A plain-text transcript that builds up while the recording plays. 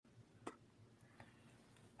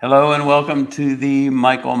Hello and welcome to the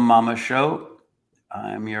Michael Mama Show.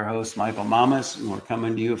 I'm your host, Michael Mamas, and we're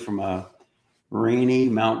coming to you from a rainy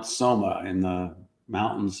Mount Soma in the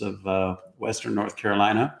mountains of Western North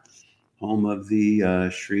Carolina, home of the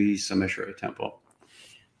Sri Someshwara Temple.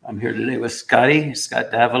 I'm here today with Scott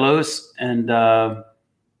Davalos, and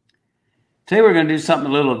today we're going to do something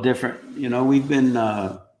a little different. You know, we've been,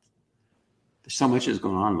 there's so much is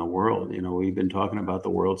going on in the world. You know, we've been talking about the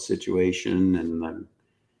world situation and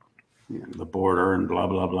the border and blah,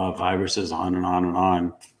 blah, blah, viruses on and on and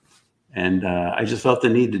on. And I just felt the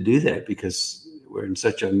need to do that because we're in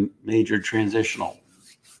such a major transitional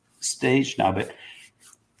stage now. But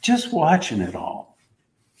just watching it all,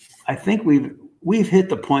 I think we've hit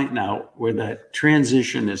the point now where that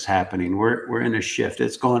transition is happening. We're in a shift.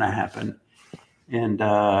 It's going to happen. And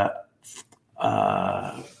so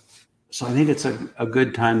I think it's a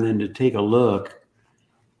good time then to take a look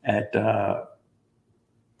at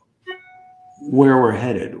where we're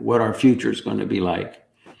headed, what our future is going to be like.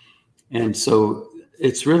 And so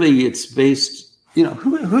it's based, you know,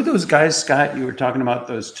 who are those guys, Scott? You were talking about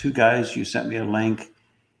those two guys. You sent me a link.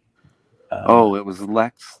 It was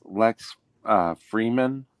Lex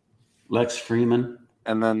Freeman. Lex Freeman.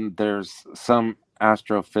 And then there's some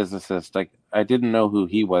astrophysicist. I didn't know who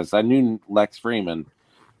he was. I knew Lex Freeman,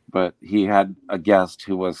 but he had a guest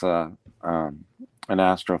who was an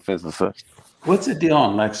astrophysicist. What's the deal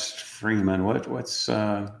on Lex Freeman? What's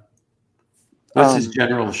his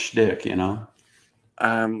general shtick? You know,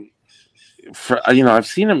 I've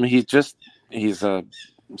seen him. He's a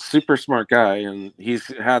super smart guy, and he's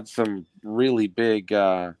had some really big.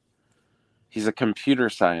 He's a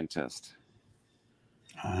computer scientist.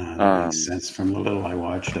 That makes sense. From the little I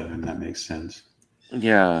watched of him, that makes sense.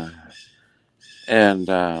 Yeah,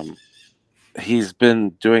 and he's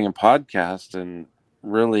been doing a podcast and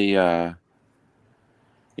really.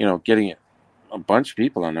 Getting a bunch of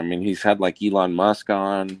people on. I mean, he's had like Elon Musk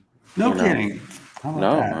on. No kidding. No,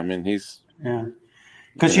 that? I mean,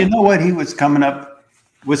 because you know what, he was coming up.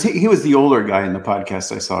 He was the older guy in the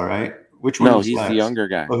podcast I saw, right? Which one? No, he's the younger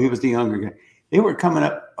guy. Oh, he was the younger guy. They were coming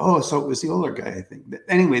up. Oh, so it was the older guy, I think. But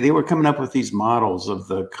anyway, they were coming up with these models of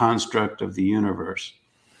the construct of the universe.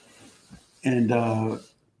 And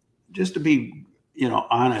just to be,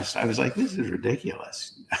 honest, I was like, this is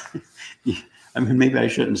ridiculous. I mean, maybe I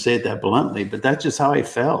shouldn't say it that bluntly, but that's just how I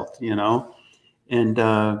felt, And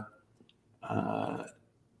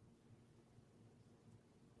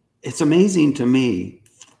it's amazing to me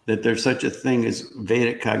that there's such a thing as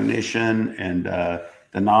Vedic cognition and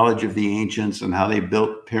the knowledge of the ancients and how they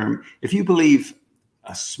built pyramids. If you believe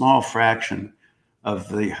a small fraction of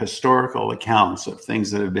the historical accounts of things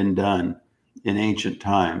that have been done in ancient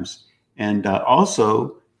times, and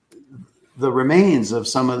also the remains of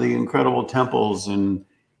some of the incredible temples and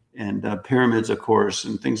pyramids, of course,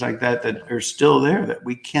 and things like that are still there that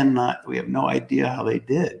we have no idea how they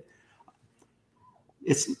did.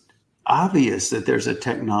 It's obvious that there's a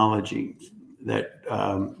technology that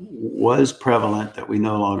was prevalent that we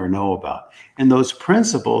no longer know about. And those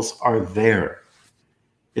principles are there.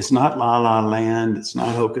 It's not la la land. It's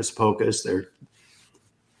not hocus pocus. They're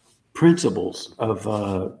principles of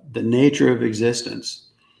the nature of existence.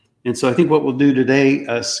 And so I think what we'll do today,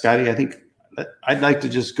 Scotty, I think I'd like to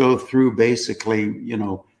just go through basically,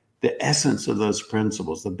 the essence of those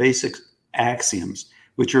principles, the basic axioms,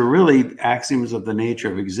 which are really axioms of the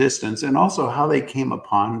nature of existence, and also how they came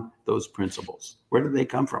upon those principles. Where did they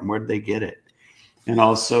come from? Where did they get it? And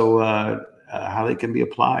also how they can be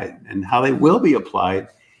applied and how they will be applied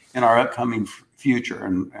in our upcoming future.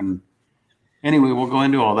 And anyway, we'll go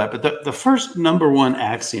into all that. But the first number one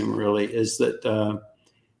axiom really is that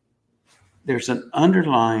there's an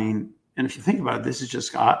underlying, and if you think about it, this is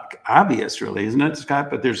just obvious, really, isn't it, Scott?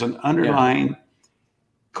 But there's an underlying,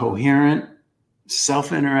 coherent,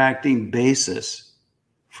 self-interacting basis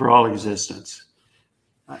for all existence.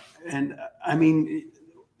 And I mean,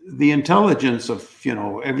 the intelligence of,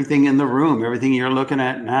 everything in the room, everything you're looking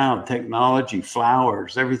at now, technology,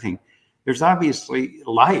 flowers, everything, there's obviously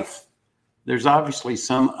life. There's obviously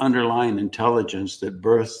some underlying intelligence that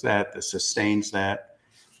births that sustains that.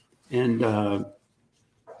 And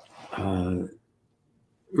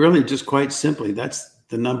really, just quite simply, that's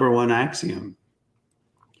the number one axiom.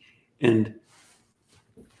 And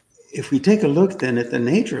if we take a look then at the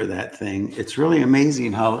nature of that thing, it's really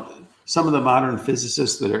amazing how some of the modern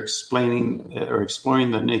physicists that are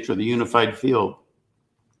exploring the nature of the unified field.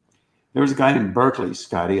 There was a guy in Berkeley,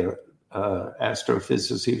 Scotty,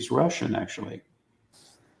 astrophysicist. He was Russian, actually.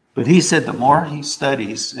 But he said the more he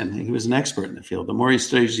studies, and he was an expert in the field, the more he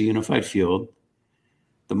studies the unified field,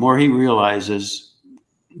 the more he realizes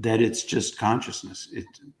that it's just consciousness.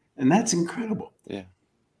 And that's incredible. Yeah.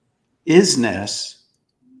 Isness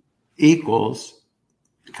equals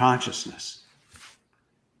consciousness.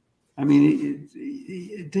 I mean,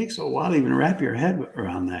 it takes a while to even wrap your head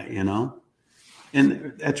around that, you know.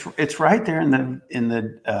 And it's right there in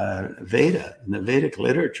the Vedic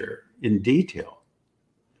literature in detail.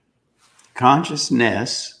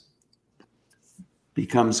 Consciousness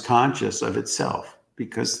becomes conscious of itself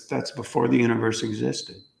because that's before the universe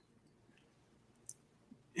existed.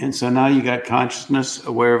 And so now you got consciousness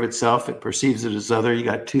aware of itself. It perceives it as other. You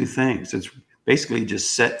got two things. It's basically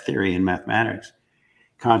just set theory in mathematics.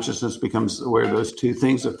 Consciousness becomes aware of those two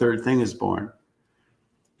things. The third thing is born.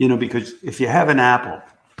 You know, because if you have an apple,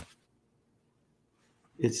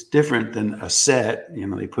 it's different than a set. You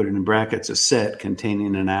know, they put it in brackets, a set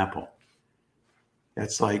containing an apple.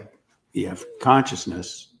 That's like you have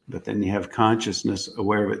consciousness, but then you have consciousness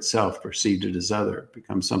aware of itself, perceived it as other. It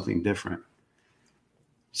becomes something different.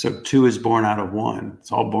 So two is born out of one.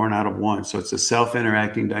 It's all born out of one. So it's a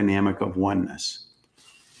self-interacting dynamic of oneness.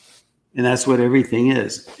 And that's what everything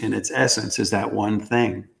is. In its essence is that one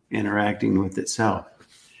thing interacting with itself.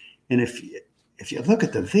 And if you look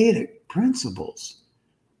at the Vedic principles,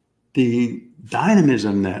 the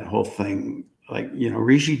dynamism, that whole thing, like, you know,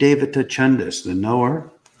 Rishi Devata Chandas, the knower,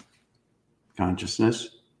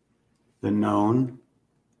 consciousness, the known,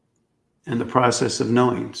 and the process of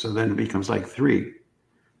knowing. So then it becomes like three.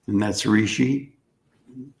 And that's Rishi,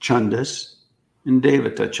 Chandas, and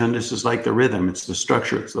Devata. Chandas is like the rhythm. It's the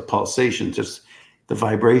structure. It's the pulsation. Just the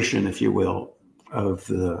vibration, if you will, of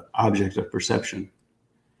the object of perception.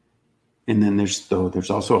 And then there's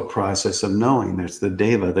also a process of knowing. There's the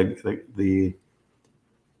Deva, the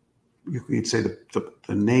you could say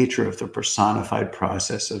the nature of the personified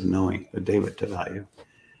process of knowing, the Devata value.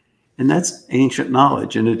 And that's ancient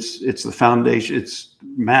knowledge. And it's the foundation. It's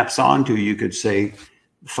maps onto, you could say,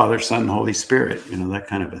 Father, Son, Holy Spirit, you know, that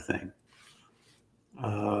kind of a thing.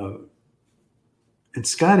 And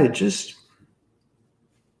Scott, it's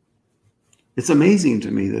amazing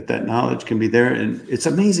to me that knowledge can be there. And it's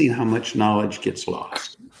amazing how much knowledge gets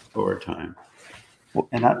lost over time.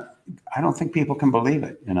 And I don't think people can believe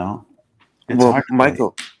it, you know. Well,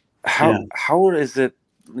 Michael, how is it,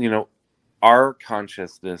 you know, our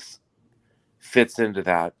consciousness fits into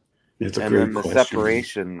that? It's a and great then the question.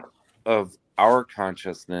 Separation of our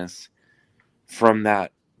consciousness from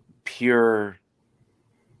that pure,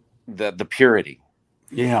 the purity.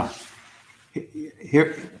 Yeah.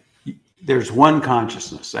 Here, there's one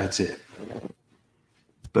consciousness, that's it.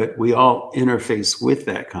 But we all interface with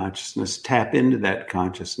that consciousness, tap into that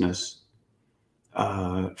consciousness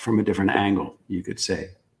from a different angle, you could say.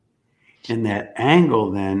 And that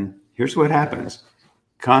angle, then, here's what happens.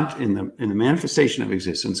 In the manifestation of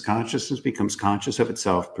existence, consciousness becomes conscious of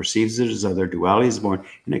itself, perceives it as other, duality is born,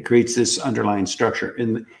 and it creates this underlying structure.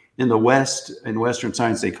 In the West, in Western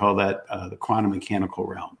science, they call that the quantum mechanical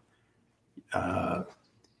realm.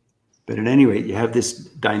 But at any rate, you have this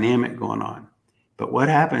dynamic going on. But what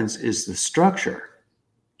happens is the structure,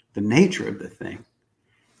 the nature of the thing,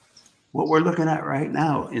 what we're looking at right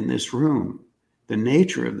now in this room, the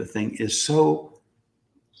nature of the thing is so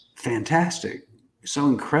fantastic, so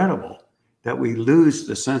incredible, that we lose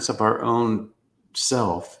the sense of our own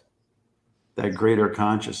self, that greater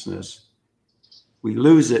consciousness. We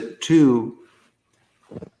lose it to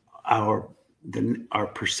our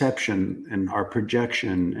perception and our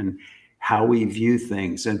projection and how we view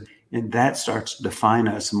things. And that starts to define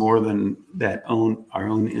us more than our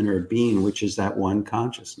own inner being, which is that one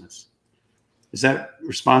consciousness. Is that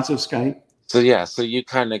responsive, Scotty? So you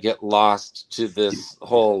kind of get lost to this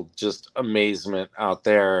whole just amazement out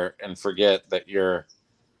there and forget that you're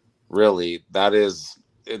really,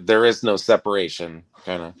 there is no separation,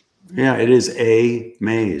 kind of. Yeah, it is a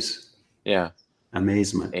maze. Yeah.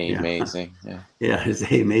 Amazement. Amazing. Yeah. Yeah, it's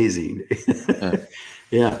amazing.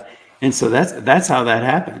 Yeah. And so that's how that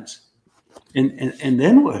happens. And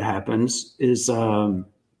then what happens is,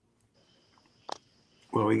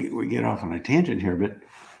 we get off on a tangent here, but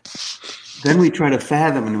then we try to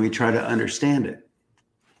fathom and we try to understand it.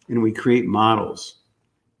 And we create models.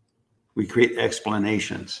 We create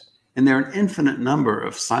explanations. And there are an infinite number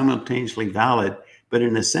of simultaneously valid, but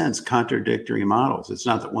in a sense, contradictory models. It's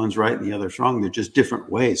not that one's right and the other's wrong. They're just different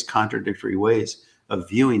ways, contradictory ways of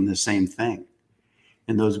viewing the same thing.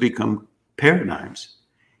 And those become paradigms.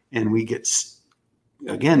 And we get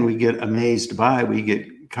amazed by, we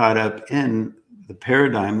get caught up in the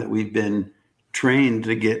paradigm that we've been trained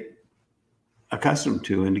to get accustomed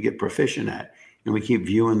to and to get proficient at. And we keep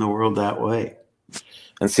viewing the world that way.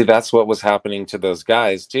 And see, that's what was happening to those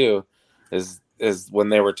guys too, is is when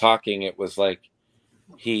they were talking, it was like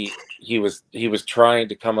he was trying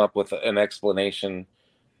to come up with an explanation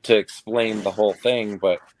to explain the whole thing,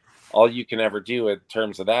 but all you can ever do in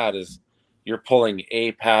terms of that is you're pulling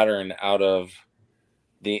a pattern out of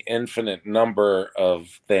the infinite number of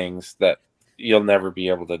things that you'll never be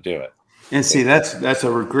able to do it. And see, that's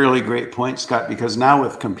a really great point, Scott, because now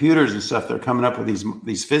with computers and stuff, they're coming up with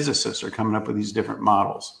these physicists are coming up with these different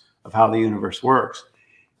models of how the universe works.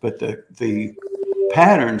 But the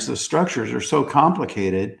patterns, the structures are so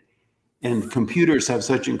complicated, and computers have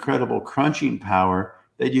such incredible crunching power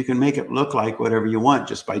that you can make it look like whatever you want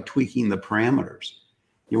just by tweaking the parameters.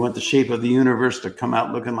 You want the shape of the universe to come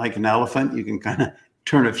out looking like an elephant, you can kind of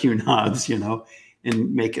turn a few knobs,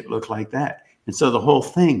 and make it look like that. And so the whole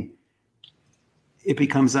thing, it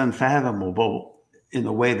becomes unfathomable in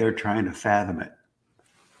the way they're trying to fathom it.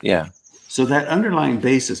 Yeah. So that underlying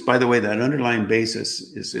basis, by the way,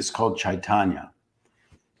 is called Chaitanya.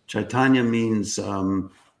 Chaitanya means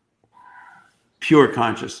pure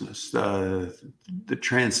consciousness, the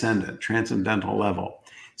transcendental level.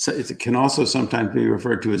 So it can also sometimes be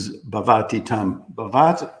referred to as bhavatitam.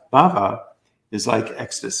 Bhava is like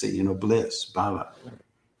ecstasy, bliss, bhava.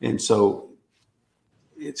 And so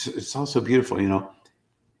it's also beautiful,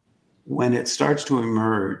 when it starts to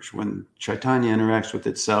emerge, when Chaitanya interacts with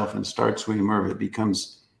itself and starts to emerge, it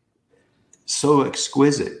becomes so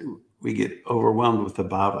exquisite, we get overwhelmed with the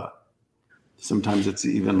bhava. Sometimes it's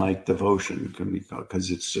even like devotion,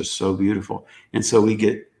 because it's just so beautiful. And so we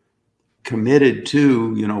get committed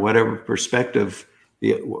to, whatever perspective,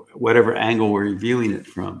 whatever angle we're viewing it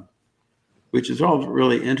from, which is all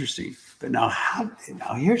really interesting. But now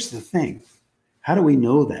here's the thing. How do we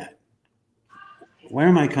know that? Where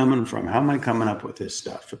am I coming from? How am I coming up with this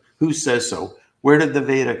stuff? Who says so? Where did the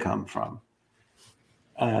Veda come from?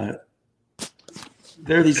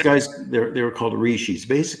 There are these guys, they were called rishis.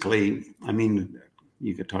 Basically,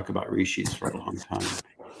 you could talk about rishis for a long time.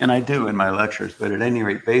 And I do in my lectures, but at any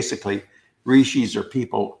rate, basically, rishis are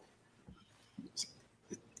people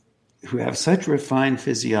who have such refined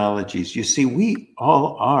physiologies. You see, we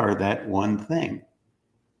all are that one thing.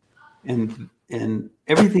 And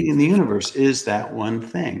everything in the universe is that one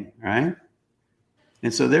thing, right?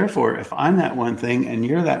 And so therefore, if I'm that one thing and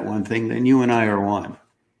you're that one thing, then you and I are one.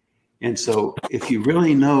 And so if you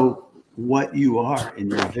really know what you are in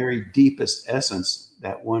your very deepest essence,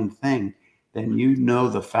 that one thing, then you know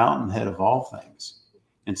the fountainhead of all things.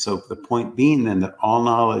 And so the point being then that all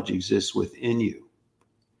knowledge exists within you.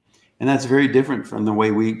 And that's very different from the way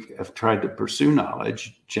we have tried to pursue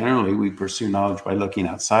knowledge. Generally, we pursue knowledge by looking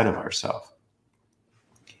outside of ourselves.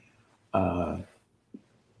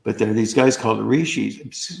 But there are these guys called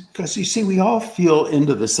rishis, because you see, we all feel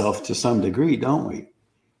into the self to some degree, don't we?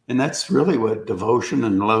 And that's really what devotion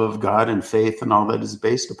and love of God and faith and all that is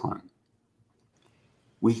based upon.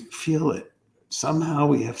 We feel it. Somehow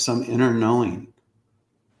we have some inner knowing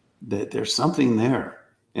that there's something there,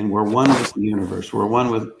 and we're one with the universe. We're one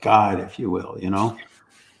with God, if you will,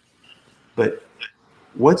 But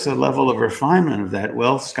what's the level of refinement of that?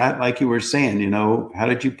 Well, Scott, like you were saying, how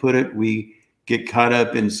did you put it? We get caught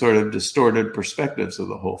up in sort of distorted perspectives of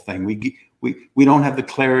the whole thing. We don't have the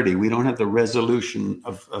clarity. We don't have the resolution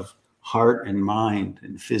of heart and mind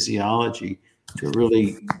and physiology to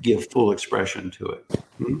really give full expression to it.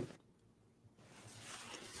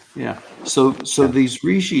 Yeah. So these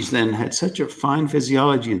rishis then had such a fine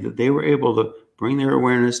physiology that they were able to bring their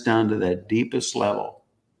awareness down to that deepest level.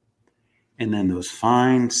 And then those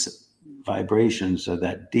fine vibrations of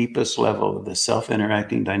that deepest level of the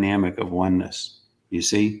self-interacting dynamic of oneness, you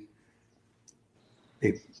see,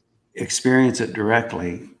 they experience it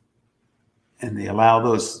directly, and they allow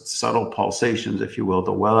those subtle pulsations, if you will,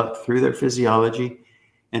 to well up through their physiology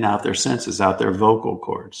and out their senses, out their vocal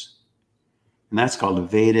cords. And that's called a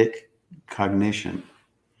Vedic cognition.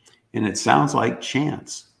 And it sounds like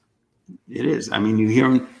chants. It is. You hear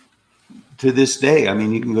them to this day.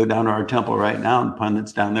 You can go down to our temple right now, and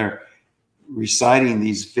pundits down there reciting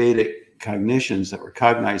these Vedic cognitions that were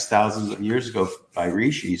cognized thousands of years ago by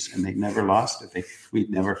rishis, and they never lost it. We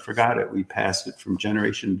never forgot it. We passed it from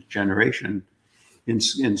generation to generation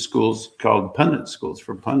in schools called pundit schools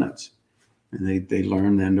for pundits. And they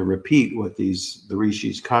learn then to repeat what the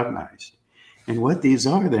rishis cognized. And what these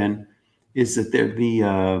are then is that they're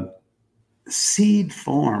the seed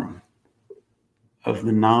form of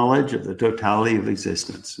the knowledge of the totality of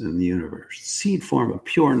existence in the universe. Seed form of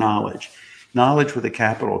pure knowledge with a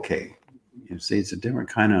capital K. You see, it's a different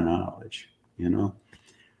kind of knowledge,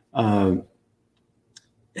 And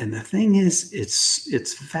the thing is,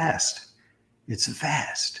 it's vast. It's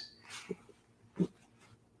vast.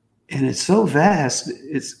 And it's so vast,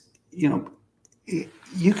 it's,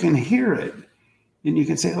 you can hear it and you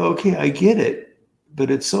can say, okay, I get it, but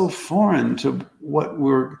it's so foreign to what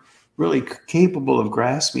we're really capable of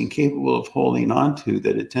grasping, capable of holding on to,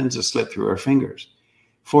 that it tends to slip through our fingers.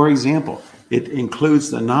 For example, it includes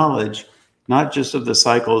the knowledge, not just of the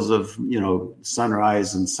cycles of,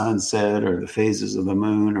 sunrise and sunset or the phases of the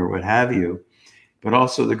moon or what have you, but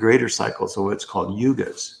also the greater cycles of what's called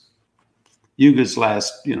yugas. Yugas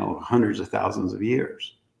last, hundreds of thousands of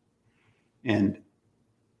years. And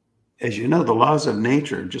as you know, the laws of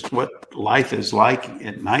nature, just what life is like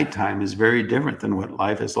at nighttime is very different than what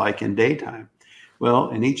life is like in daytime. Well,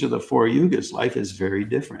 in each of the 4 yugas, life is very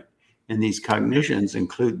different. And these cognitions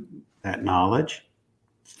include that knowledge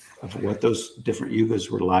of what those different yugas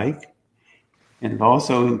were like. And it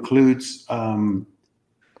also includes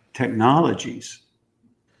technologies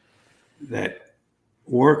that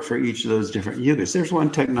work for each of those different yugas. There's one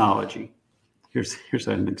technology. Here's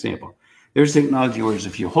an example. There's technology where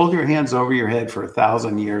if you hold your hands over your head for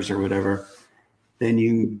 1,000 years or whatever, then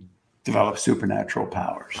you develop supernatural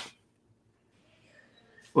powers.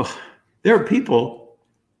 Well, there are people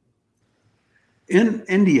in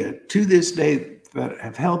India to this day that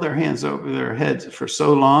have held their hands over their heads for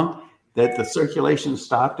so long that the circulation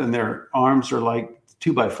stopped and their arms are like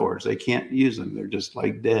 2x4s. They can't use them. They're just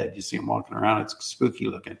like dead. You see them walking around. It's spooky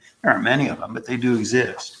looking. There aren't many of them, but they do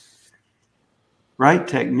exist. Right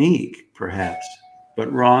technique, perhaps,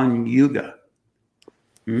 but wrong yuga.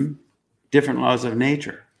 Different laws of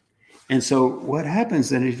nature. And so what happens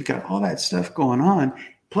then is you've got all that stuff going on,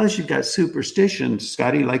 plus you've got superstition,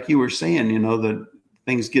 Scotty, like you were saying, that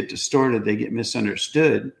things get distorted, they get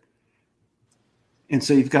misunderstood. And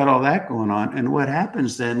so you've got all that going on. And what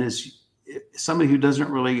happens then is somebody who doesn't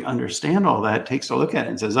really understand all that takes a look at it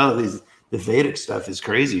and says, the Vedic stuff is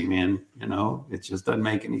crazy, man. It just doesn't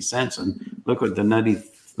make any sense. And look what the nutty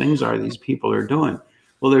things are these people are doing.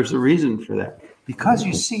 Well, there's a reason for that. Because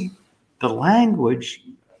you see, the language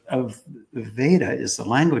of the Veda is the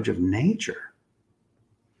language of nature,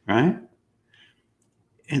 right?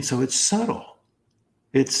 And so it's subtle.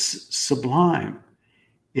 It's sublime.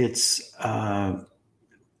 It's not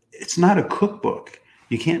a cookbook.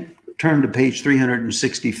 You can't turn to page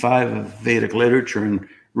 365 of Vedic literature and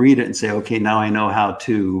read it and say, okay, now I know how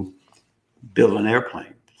to build an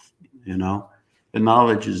airplane. The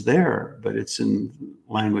knowledge is there, but it's in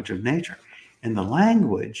language of nature. And the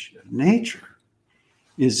language of nature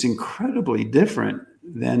is incredibly different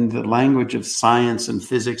than the language of science and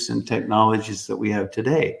physics and technologies that we have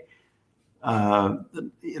today.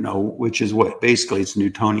 Which is what? Basically, it's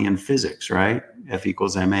Newtonian physics, right? F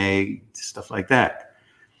equals ma, stuff like that.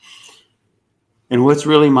 And what's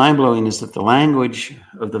really mind-blowing is that the language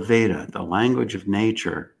of the Veda, the language of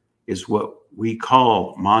nature, is what we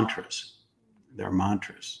call mantras. They're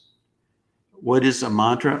mantras. What is a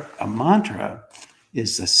mantra? A mantra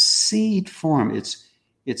is a seed form. It's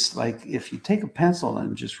like if you take a pencil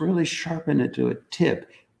and just really sharpen it to a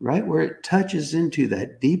tip, right where it touches into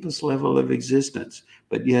that deepest level of existence,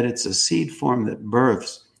 but yet it's a seed form that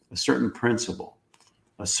births a certain principle,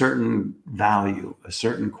 a certain value, a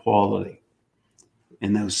certain quality.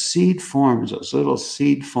 And those seed forms, those little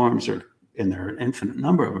seed forms are, and there are an infinite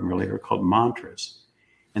number of them really, are called mantras.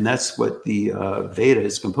 And that's what the Veda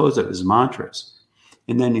is composed of, is mantras.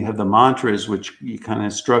 And then you have the mantras, which you kind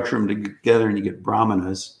of structure them together and you get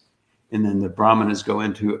brahmanas. And then the brahmanas go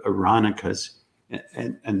into aranikas.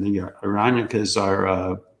 And the aranikas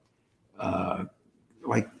are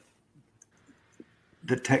like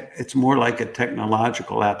it's more like a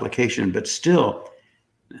technological application, but still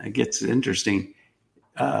it gets interesting.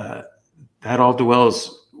 That all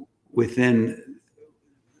dwells within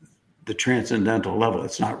the transcendental level.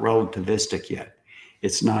 It's not relativistic yet.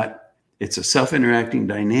 It's a self-interacting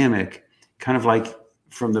dynamic, kind of like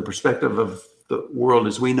from the perspective of the world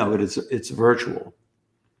as we know it, it's virtual,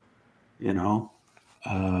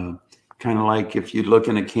 kind of like if you look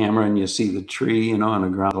in a camera and you see the tree, on a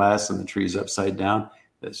ground glass and the tree's upside down.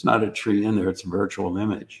 It's not a tree in there. It's a virtual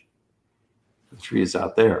image. The tree is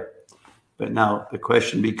out there. But now the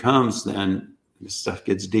question becomes then, this stuff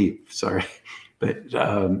gets deep, sorry. But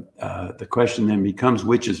the question then becomes,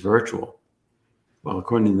 which is virtual? Well,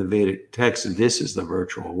 according to the Vedic text, this is the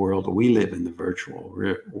virtual world. We live in the virtual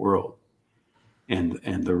world. And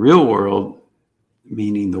the real world,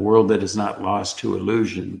 meaning the world that is not lost to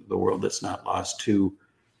illusion, the world that's not lost to,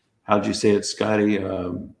 how'd you say it, Scotty?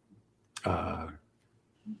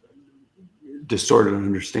 Distorted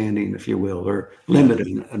understanding, if you will, or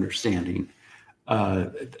limited understanding.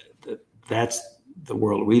 That's the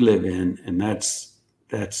world we live in, and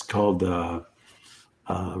that's called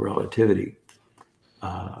relativity.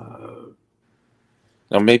 Now,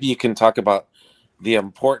 maybe you can talk about the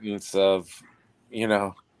importance of,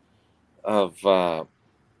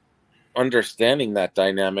 understanding that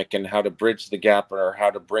dynamic and how to bridge the gap or how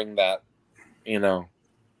to bring that, Yeah,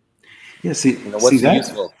 what's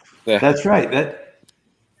useful. Yeah. That's right.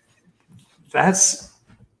 That's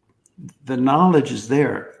the knowledge is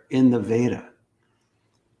there in the Veda.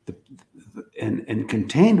 And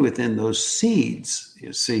contained within those seeds,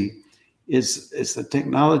 you see, is the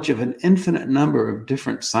technology of an infinite number of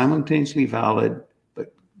different simultaneously valid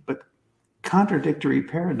but contradictory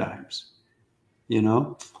paradigms.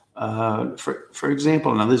 For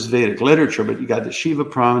example, now this is Vedic literature, but you got the Shiva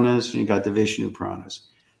Puranas and you got the Vishnu Puranas.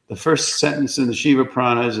 The first sentence in the Shiva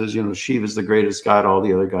Puranas is, Shiva is the greatest god, all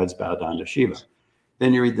the other gods bow down to Shiva.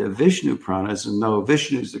 Then you read the Vishnu Puranas and no,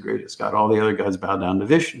 Vishnu is the greatest god, all the other gods bow down to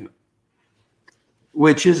Vishnu.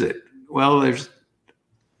 Which is it? Well, there's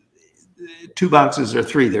two boxes or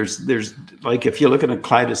three. There's like, if you look at a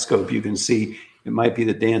kaleidoscope, you can see it might be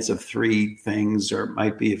the dance of three things, or it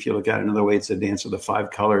might be, if you look at it another way, it's a dance of the 5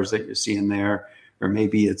 colors that you see in there, or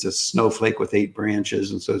maybe it's a snowflake with 8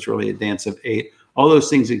 branches, and so it's really a dance of 8. All those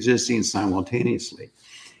things existing simultaneously.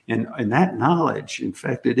 And that knowledge, in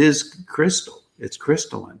fact, it is crystal. It's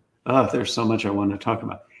crystalline. There's so much I want to talk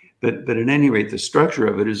about. But at any rate, the structure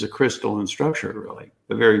of it is a crystalline structure, really,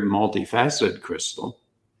 a very multifaceted crystal,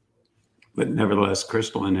 but nevertheless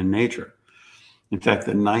crystalline in nature. In fact,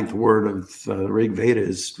 the 9th word of the Rig Veda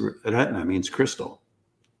is Ratna, means crystal.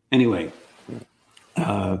 Anyway,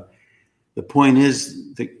 the point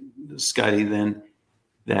is, Scotty, then,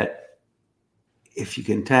 that if you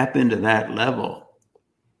can tap into that level,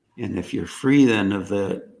 and if you're free then of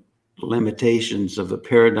the limitations of the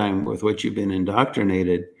paradigm with which you've been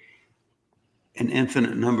indoctrinated, an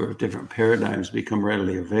infinite number of different paradigms become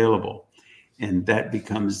readily available. And that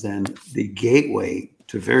becomes then the gateway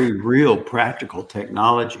to very real practical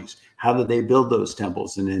technologies. How did they build those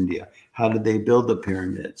temples in India? How did they build the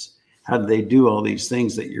pyramids? How did they do all these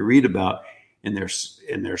things that you read about? And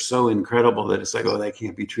they're so incredible that it's like, oh, that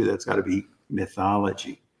can't be true. That's got to be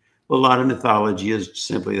mythology. Well, a lot of mythology is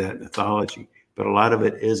simply that, mythology, but a lot of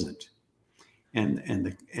it isn't.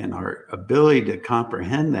 And our ability to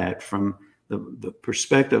comprehend that from the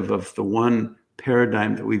perspective of the one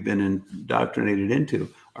paradigm that we've been indoctrinated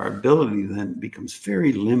into, our ability then becomes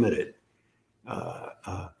very limited.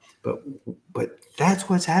 But that's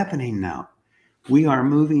what's happening now. We are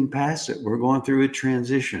moving past it. We're going through a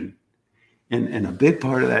transition. And a big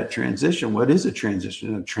part of that transition, what is a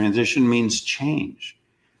transition? A transition means change.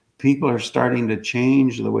 People are starting to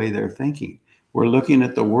change the way they're thinking. We're looking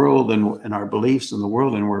at the world and our beliefs in the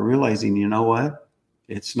world, and we're realizing, you know what?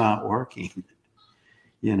 It's not working,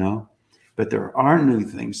 But there are new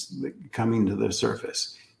things coming to the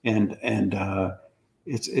surface. And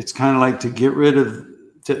it's kind of like to get rid of,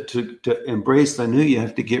 to embrace the new, you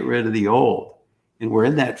have to get rid of the old. And we're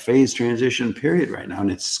in that phase transition period right now,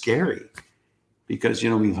 and it's scary because,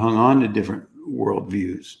 we've hung on to different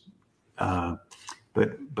worldviews.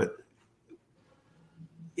 But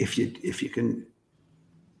if you can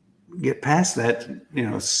get past that,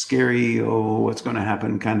 scary, what's going to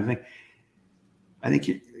happen kind of thing, I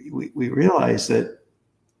think we realize that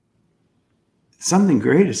something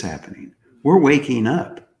great is happening. We're waking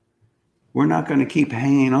up. We're not going to keep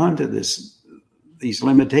hanging on to these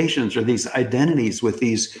limitations or these identities with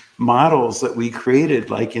these models that we created,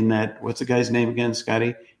 like in that, what's the guy's name again,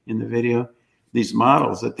 Scotty, in the video? These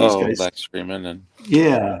models that these guys, Lex Freeman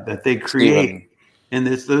that they create. Steven. And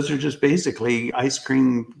those are just basically ice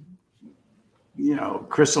cream,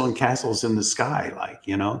 crystalline castles in the sky,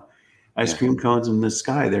 ice cream cones in the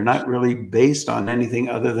sky. They're not really based on anything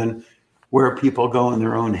other than where people go in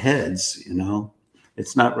their own heads,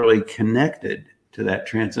 It's not really connected to that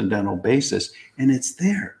transcendental basis. And it's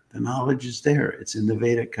there. The knowledge is there. It's in the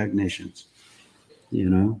Vedic cognitions,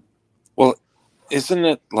 Well, isn't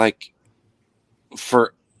it like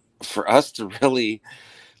for us to really,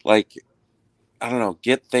 I don't know,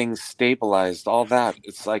 get things stabilized, all that,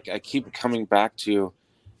 it's like I keep coming back to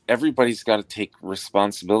everybody's got to take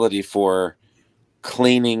responsibility for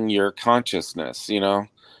cleaning your consciousness,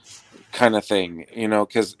 kind of thing,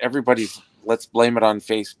 because everybody's, let's blame it on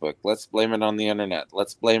Facebook, let's blame it on the internet,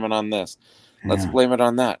 let's blame it on this, let's blame it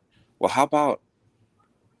on that. Well, how about,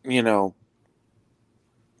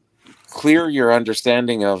 clear your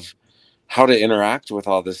understanding of how to interact with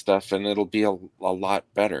all this stuff, and it'll be a lot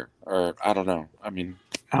better. Or I don't know. I mean,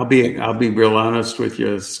 I'll be real honest with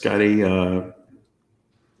you, Scotty.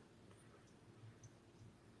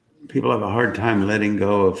 People have a hard time letting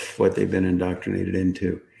go of what they've been indoctrinated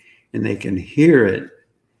into, and they can hear it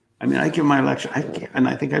I mean, I give my lecture, and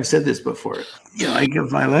I think I've said this before. I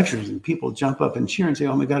give my lectures, and people jump up and cheer and say,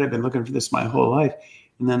 "Oh my God, I've been looking for this my whole life."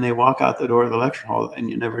 And then they walk out the door of the lecture hall, and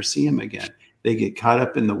you never see them again. They get caught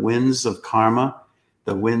up in the winds of karma,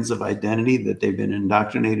 the winds of identity that they've been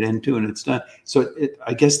indoctrinated into, and it's not. So,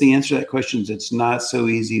 I guess the answer to that question is it's not so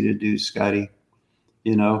easy to do, Scotty.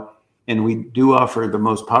 And we do offer the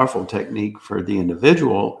most powerful technique for the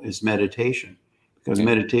individual is meditation, because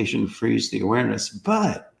meditation frees the awareness,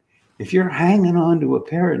 but if you're hanging on to a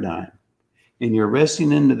paradigm and you're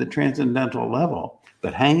resting into the transcendental level,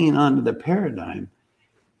 but hanging on to the paradigm,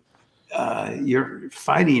 you're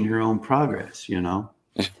fighting your own progress,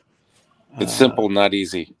 It's simple, not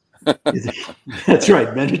easy. That's right.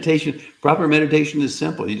 Proper meditation is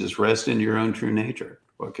simple. You just rest into your own true nature.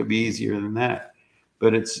 What could be easier than that?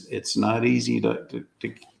 But it's not easy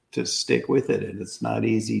to stick with it. And it's not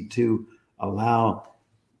easy to allow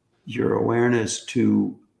your awareness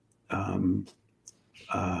to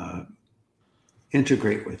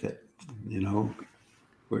integrate with it.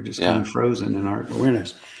 We're just kind of frozen in our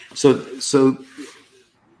awareness. So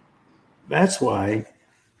that's why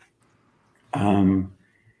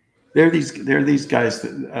there are these guys,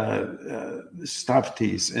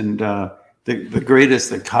 Socrates, and the greatest,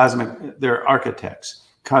 they're architects,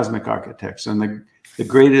 cosmic architects, and the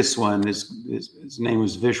greatest one his name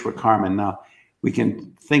was Vishwakarma. Now we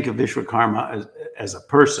can think of Vishwakarma as a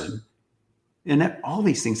person, and all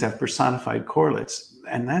these things have personified correlates,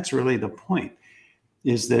 and that's really the point.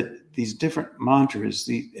 Is that these different mantras,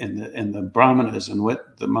 and the brahmanas, and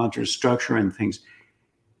what the mantras structure and things.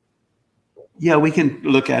 Yeah, we can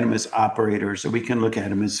look at them as operators, or we can look at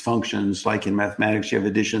them as functions. Like in mathematics, you have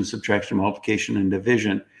addition, subtraction, multiplication, and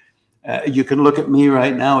division. You can look at me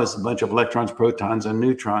right now as a bunch of electrons, protons, and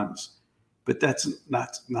neutrons, but that's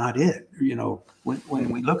not it. When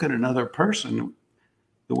we look at another person,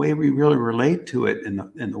 the way we really relate to it, and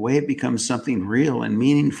the way it becomes something real and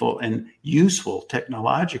meaningful and useful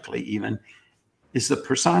technologically even, is the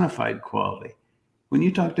personified quality. When you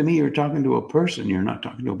talk to me, you're talking to a person. You're not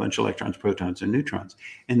talking to a bunch of electrons, protons, and neutrons.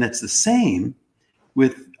 And that's the same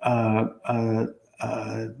with the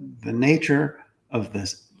nature of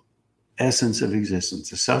the essence of existence,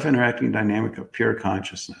 the self-interacting dynamic of pure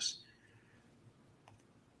consciousness.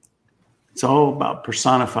 It's all about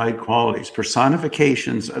personified qualities,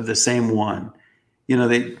 personifications of the same one. In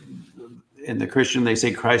the Christian, they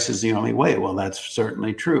say Christ is the only way. Well, that's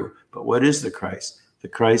certainly true. But what is the Christ? The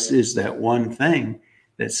Christ is that one thing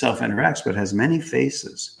that self-interacts, but has many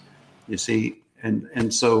faces, you see.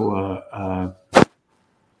 And so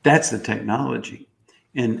that's the technology.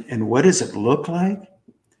 And what does it look like?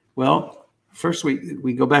 Well, first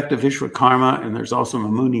we go back to Vishwakarma, and there's also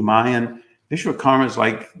Mamuni Mayan. Vishwakarma is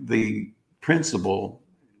like the principle.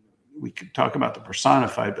 We could talk about the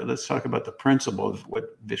personified, but let's talk about the principle of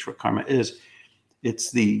what Vishwakarma is. It's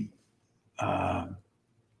the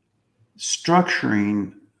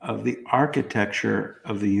structuring of the architecture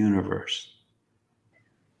of the universe.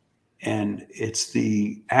 And it's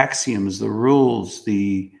the axioms, the rules,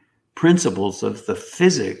 the principles of the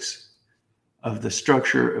physics of the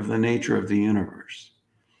structure of the nature of the universe.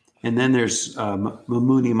 And then there's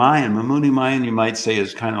Mamuni Mayan. Mamuni Mayan, you might say,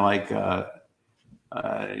 is kind of like, I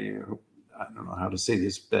don't know how to say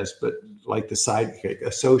this best, but like the sidekick,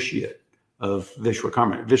 associate of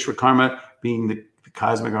Vishwakarma. Vishwakarma being the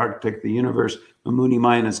cosmic architect of the universe, Mamuni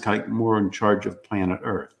Mayan is kind of more in charge of planet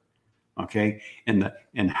Earth. Okay, and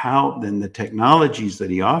how then the technologies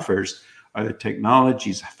that he offers are the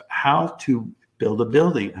technologies of how to build a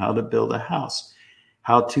building, how to build a house,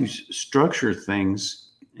 how to structure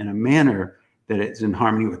things in a manner that is in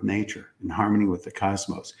harmony with nature, in harmony with the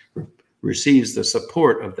cosmos, receives the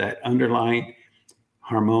support of that underlying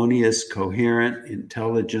harmonious, coherent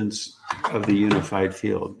intelligence of the unified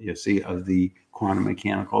field, you see, of the quantum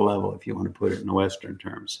mechanical level, if you want to put it in Western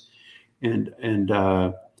terms. And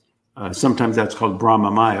sometimes that's called Brahma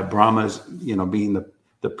Maya. Brahma's, being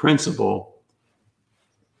the principle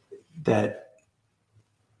that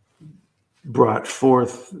brought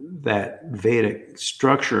forth that Vedic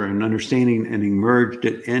structure and understanding and emerged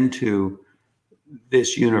it into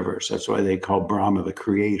this universe. That's why they call Brahma the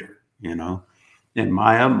creator, And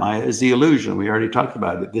Maya is the illusion. We already talked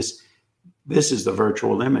about it. This is the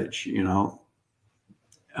virtual image, and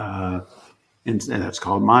that's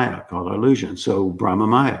called Maya, called illusion. So Brahma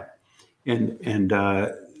Maya. And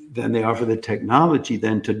then they offer the technology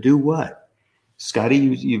then to do what? Scotty,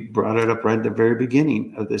 you brought it up right at the very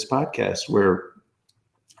beginning of this podcast, where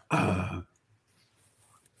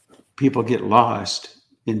people get lost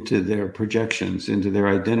into their projections, into their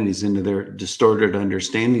identities, into their distorted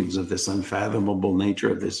understandings of this unfathomable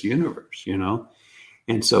nature of this universe,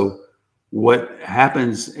 And so what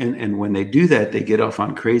happens, and when they do that, they get off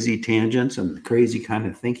on crazy tangents and crazy kind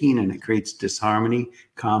of thinking, and it creates disharmony,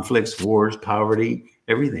 conflicts, wars, poverty,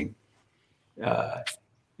 everything.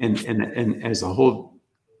 And as a whole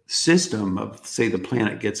system of, say, the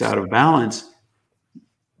planet gets out of balance,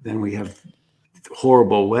 then we have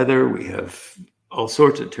horrible weather, we have all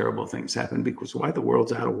sorts of terrible things happen, because why? The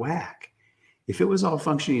world's out of whack. If it was all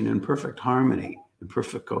functioning in perfect harmony and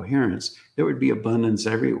perfect coherence, there would be abundance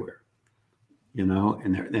everywhere, and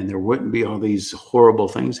there wouldn't be all these horrible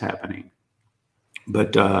things happening.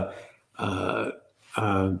 But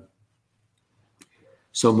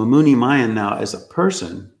so Mamuni Mayan now, as a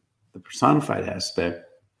person, the personified aspect,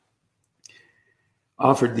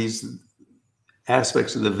 offered these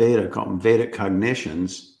aspects of the Veda, called them Vedic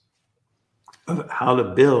cognitions, of how to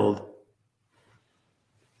build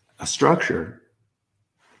a structure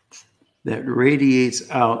that radiates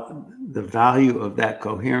out the value of that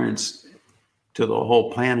coherence to the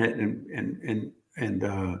whole planet and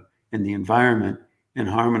the environment, and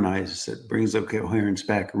harmonizes it, brings the coherence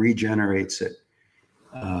back, regenerates it,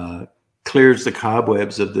 clears the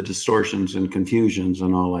cobwebs of the distortions and confusions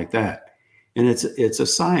and all like that. And it's a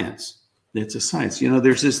science. It's a science.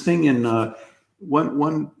 There's this thing in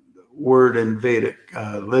one word in Vedic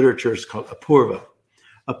literature is called apurva.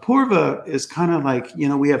 Apurva is kind of like,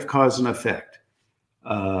 we have cause and effect.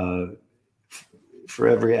 For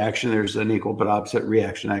every action, there's an equal but opposite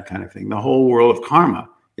reaction, that kind of thing. The whole world of karma,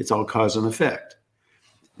 it's all cause and effect.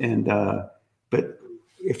 And but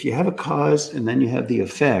if you have a cause and then you have the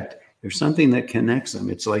effect, there's something that connects them.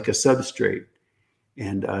 It's like a substrate.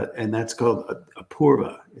 And that's called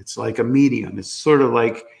apurva. It's like a medium. It's sort of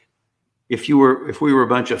like if we were a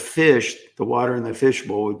bunch of fish, the water in the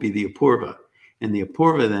fishbowl would be the apurva. And the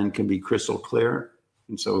apurva then can be crystal clear.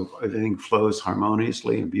 And so everything flows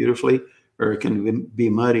harmoniously and beautifully, or it can be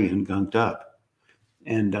muddy and gunked up.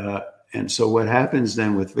 And so what happens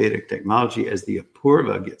then with Vedic technology, as the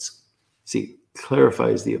apurva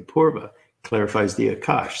clarifies the apurva, clarifies the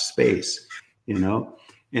akash, space,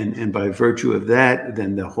 and by virtue of that,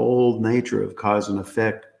 then the whole nature of cause and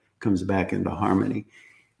effect comes back into harmony.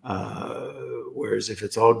 Whereas if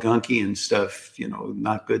it's all gunky and stuff,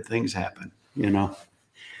 not good things happen,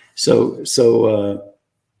 So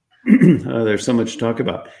there's so much to talk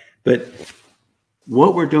about. But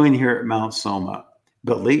what we're doing here at Mount Soma,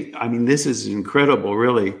 this is incredible,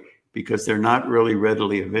 really, because they're not really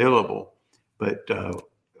readily available. But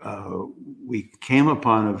we came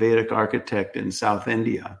upon a Vedic architect in South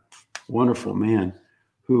India, wonderful man,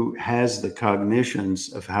 who has the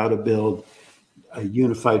cognitions of how to build a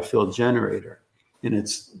unified field generator. And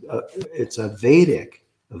it's a Vedic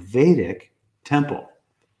temple.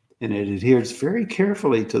 And it adheres very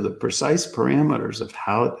carefully to the precise parameters of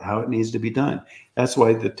how it needs to be done. That's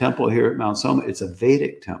why the temple here at Mount Soma, it's a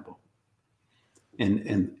Vedic temple.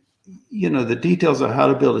 And the details of how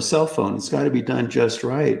to build a cell phone, it's got to be done just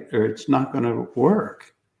right, or it's not going to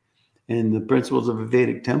work. And the principles of a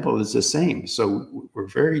Vedic temple is the same. So we're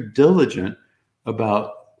very diligent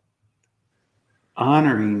about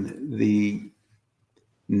honoring the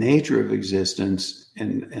nature of existence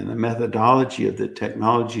and the methodology of the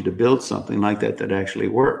technology to build something like that actually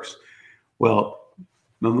works. Well,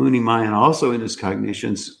 Mamuni Mayan also in his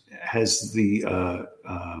cognitions has the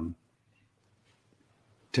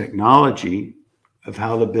technology of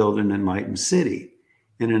how to build an enlightened city.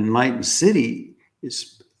 And an enlightened city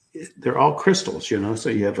they're all crystals, so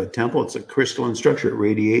you have a temple, it's a crystalline structure, it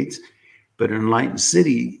radiates, but an enlightened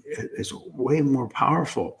city is way more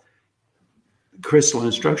powerful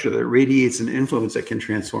crystalline structure that radiates an influence that can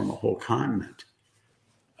transform a whole continent.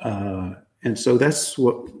 And so that's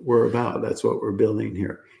what we're about. That's what we're building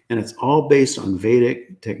here. And it's all based on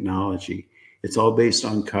Vedic technology. It's all based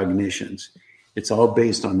on cognitions. It's all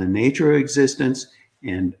based on the nature of existence.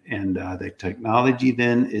 And the technology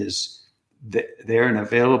then is there and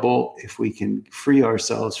available if we can free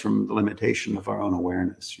ourselves from the limitation of our own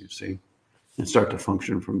awareness, and start to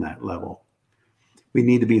function from that level. We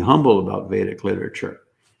need to be humble about Vedic literature.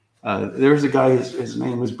 There was a guy, his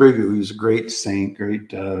name was Brigu. He was a great saint,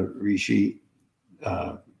 great rishi.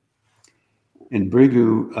 And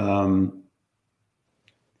Brigu,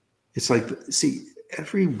 it's like,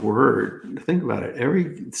 every word, think about it,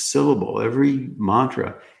 every syllable, every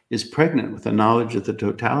mantra is pregnant with the knowledge of the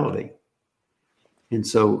totality. And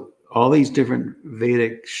so all these different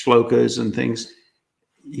Vedic shlokas and things,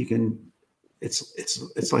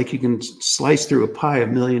 it's like you can slice through a pie a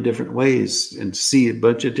million different ways and see a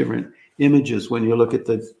bunch of different images when you look at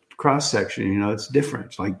the cross section. It's different.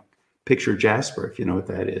 It's like picture Jasper, if you know what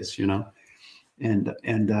that is. And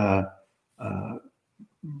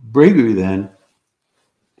Brigu then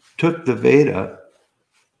took the Veda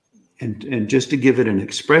and just to give it an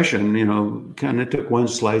expression, kind of took one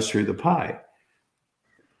slice through the pie.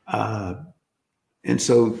 And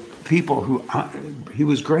so he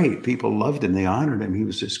was great. People loved him. They honored him. He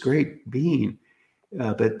was this great being.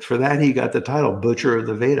 But for that, he got the title Butcher of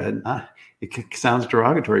the Veda. It sounds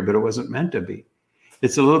derogatory, but it wasn't meant to be.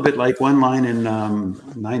 It's a little bit like one line in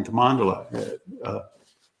Ninth Mandala.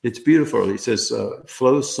 It's beautiful. He says,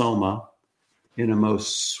 flows Soma in a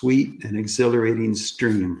most sweet and exhilarating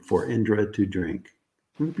stream for Indra to drink.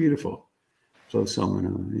 It's beautiful. Flows Soma.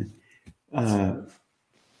 And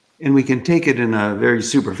we can take it in a very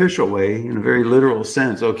superficial way, in a very literal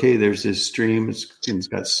sense. Okay, there's this stream. It's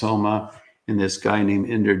got Soma, and this guy named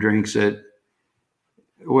Indra drinks it.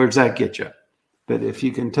 Where does that get you? But if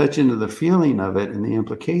you can touch into the feeling of it and the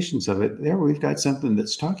implications of it, there we've got something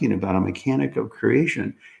that's talking about a mechanic of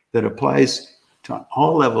creation that applies to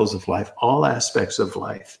all levels of life, all aspects of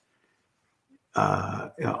life,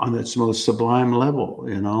 on its most sublime level.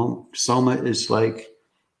 Soma is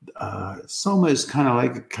kind of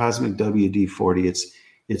like a cosmic WD-40.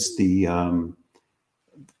 It's the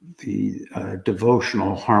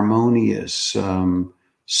devotional, harmonious,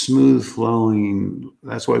 smooth flowing.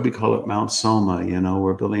 That's why we call it Mount Soma.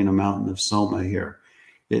 We're building a mountain of Soma here.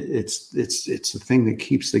 It's the thing that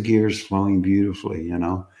keeps the gears flowing beautifully.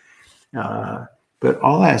 But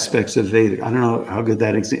all aspects of Vedic. I don't know how good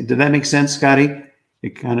that is. Did that make sense, Scotty?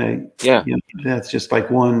 It kind of, yeah. That's just like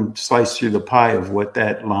one slice through the pie of what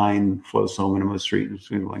that line flows home in a most street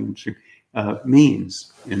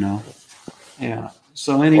means. Yeah.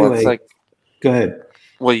 So anyway, well, go ahead.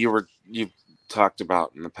 Well, you talked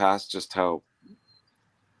about in the past just how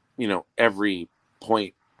every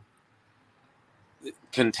point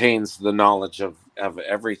contains the knowledge of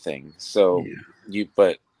everything. So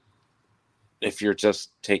but if you're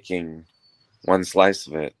just taking one slice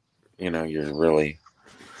of it, you're really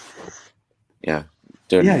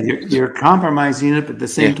you're compromising it, but at the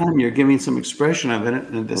same time you're giving some expression of it,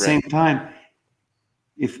 and at the same time,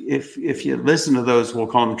 if you listen to those, we'll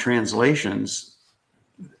call them translations,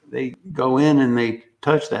 they go in and they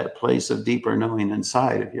touch that place of deeper knowing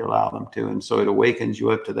inside if you allow them to, and so it awakens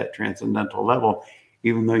you up to that transcendental level,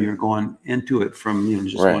 even though you're going into it from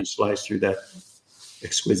just one slice through that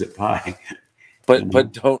exquisite pie.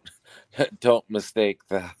 But don't mistake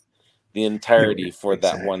the entirety for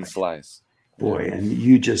that one slice. Boy, and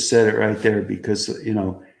you just said it right there, because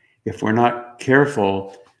if we're not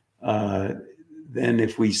careful, then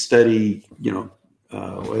if we study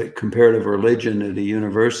comparative religion at a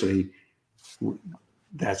university,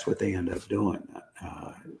 that's what they end up doing.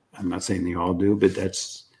 I'm not saying they all do, but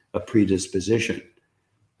that's a predisposition,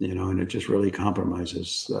 and it just really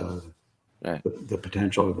compromises the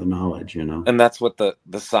potential of the knowledge, And that's what the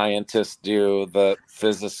scientists do, the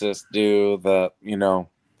physicists do,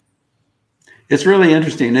 It's really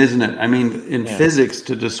interesting, isn't it? I mean, in physics,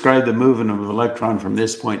 to describe the movement of an electron from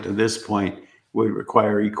this point to this point would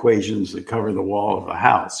require equations that cover the wall of a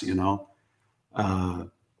house,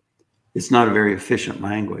 It's not a very efficient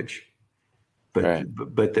language.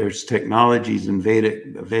 But there's technologies in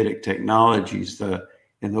Vedic technologies,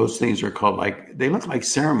 and those things are called, they look like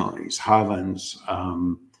ceremonies, havans,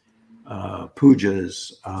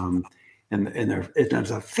 pujas, and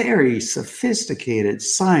there's a very sophisticated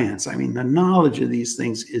science. I mean, the knowledge of these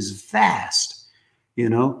things is vast.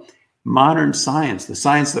 Modern science, the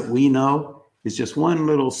science that we know, is just one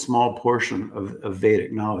little small portion of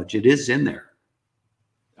Vedic knowledge. It is in there,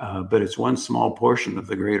 but it's one small portion of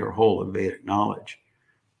the greater whole of Vedic knowledge.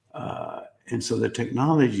 And so the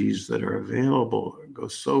technologies that are available go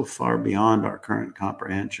so far beyond our current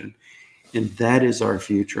comprehension, and that is our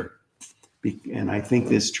future. And I think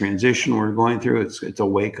this transition we're going through, it's a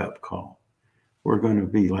wake-up call. We're going to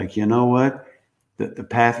be like, you know what? The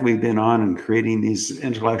path we've been on and creating these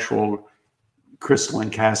intellectual crystalline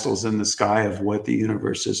castles in the sky of what the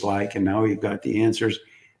universe is like, and now we've got the answers,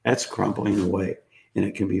 that's crumbling away. And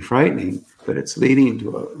it can be frightening, but it's leading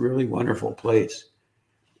to a really wonderful place.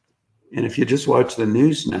 And if you just watch the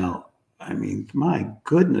news now, I mean, my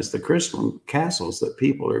goodness, the crystalline castles that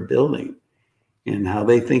people are building, and how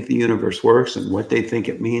they think the universe works, and what they think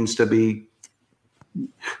it means to be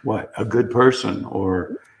a good person,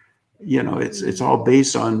 or it's all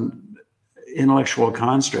based on intellectual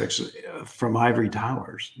constructs from ivory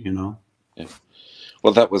towers.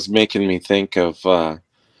 Well, that was making me think of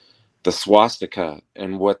the swastika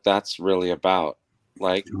and what that's really about.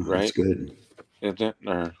 Right? That's good. Isn't it?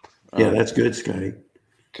 Yeah, that's good, Scotty.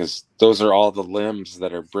 Because those are all the limbs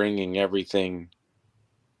that are bringing everything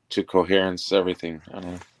to coherence, everything. I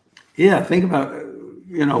don't know. Yeah, think about,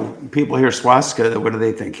 people hear swastika, what do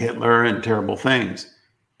they think? Hitler and terrible things.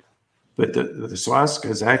 But the swastika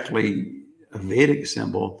is actually a Vedic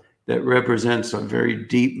symbol that represents a very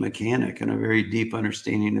deep mechanic and a very deep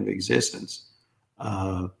understanding of existence.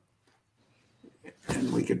 And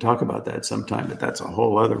we could talk about that sometime, but that's a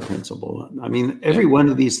whole other principle. I mean, every one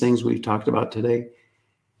of these things we've talked about today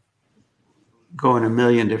go in a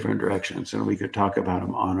million different directions, and we could talk about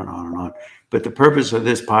them on and on and on. But the purpose of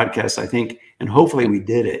this podcast, I think, and hopefully we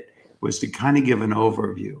did it, was to kind of give an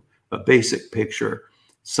overview, a basic picture,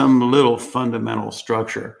 some little fundamental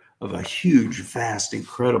structure of a huge, vast,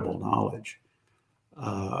 incredible knowledge.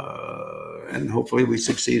 And hopefully we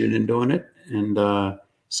succeeded in doing it. And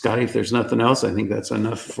Scotty, if there's nothing else, I think that's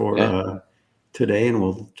enough for today. And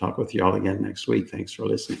we'll talk with you all again next week. Thanks for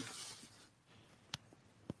listening.